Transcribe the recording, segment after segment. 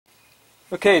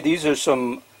Okay, these are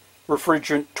some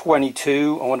refrigerant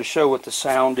 22. I want to show what the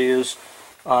sound is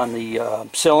on the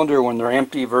cylinder when they're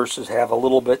empty versus have a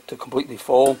little bit to completely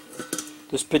full.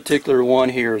 This particular one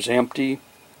here is empty.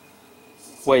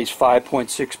 Weighs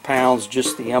 5.6 pounds,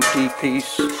 just the empty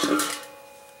piece.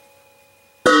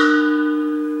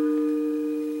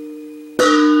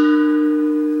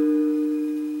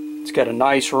 It's got a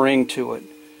nice ring to it.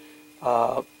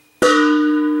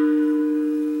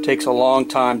 Takes a long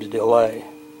time to decay.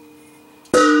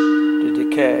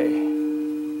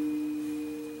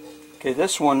 Okay,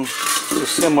 this one is a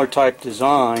similar type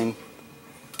design,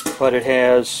 but it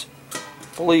has,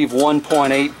 I believe,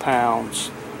 1.8 pounds.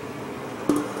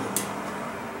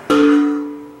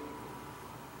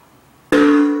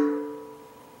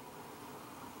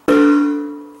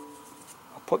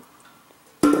 I'll put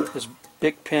this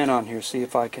big pin on here, see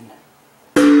if I can.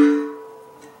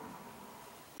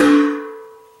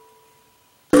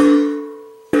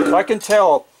 So I can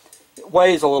tell it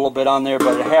weighs a little bit on there,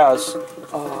 but it has,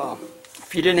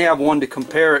 if you didn't have one to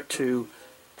compare it to,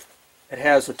 it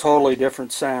has a totally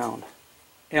different sound.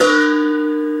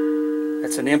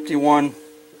 That's an empty one.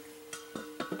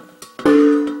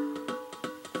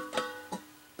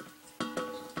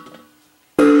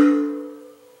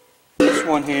 This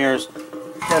one here is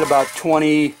at about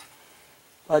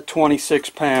 26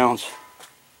 pounds.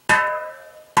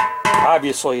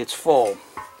 Obviously it's full.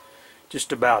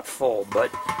 Just about full,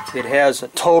 but it has a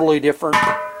totally different.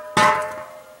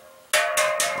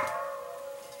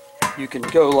 You can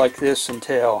go like this and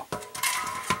tell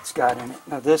it's got in it.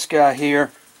 Now this guy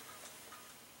here,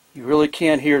 you really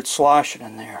can't hear it sloshing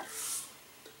in there.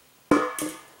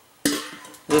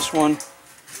 This one,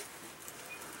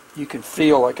 you can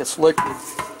feel like it's liquid.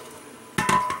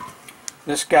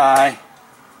 This guy,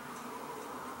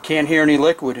 can't hear any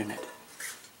liquid in it.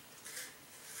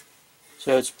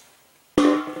 So it's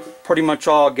pretty much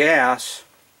all gas,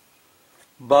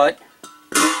 but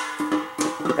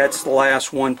that's the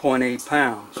last 1.8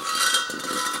 pounds.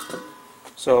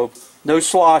 So no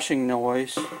sloshing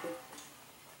noise.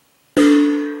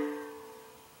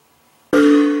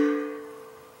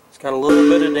 It's got a little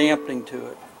bit of dampening to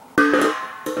it.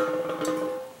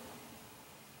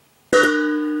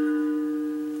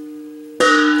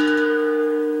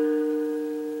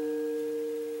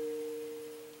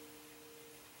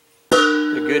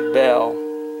 Good bell.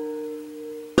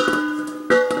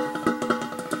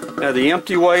 Now the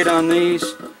empty weight on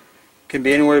these can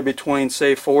be anywhere between,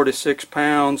 say, 4 to 6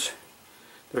 pounds.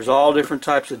 There's all different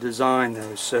types of design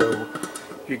though, so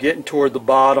if you're getting toward the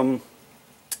bottom,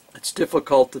 it's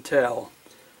difficult to tell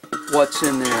what's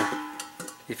in there.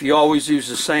 If you always use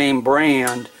the same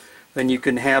brand, then you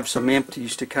can have some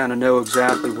empties to kind of know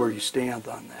exactly where you stand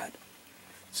on that.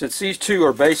 Since these two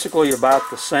are basically about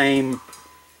the same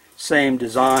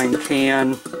design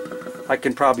can, I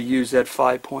can probably use that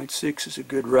 5.6 as a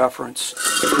good reference.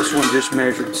 This one just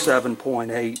measured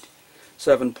 7.8,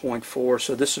 7.4,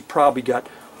 so this has probably got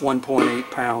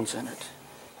 1.8 pounds in it.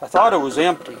 I thought it was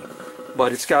empty,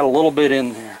 but it's got a little bit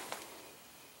in there.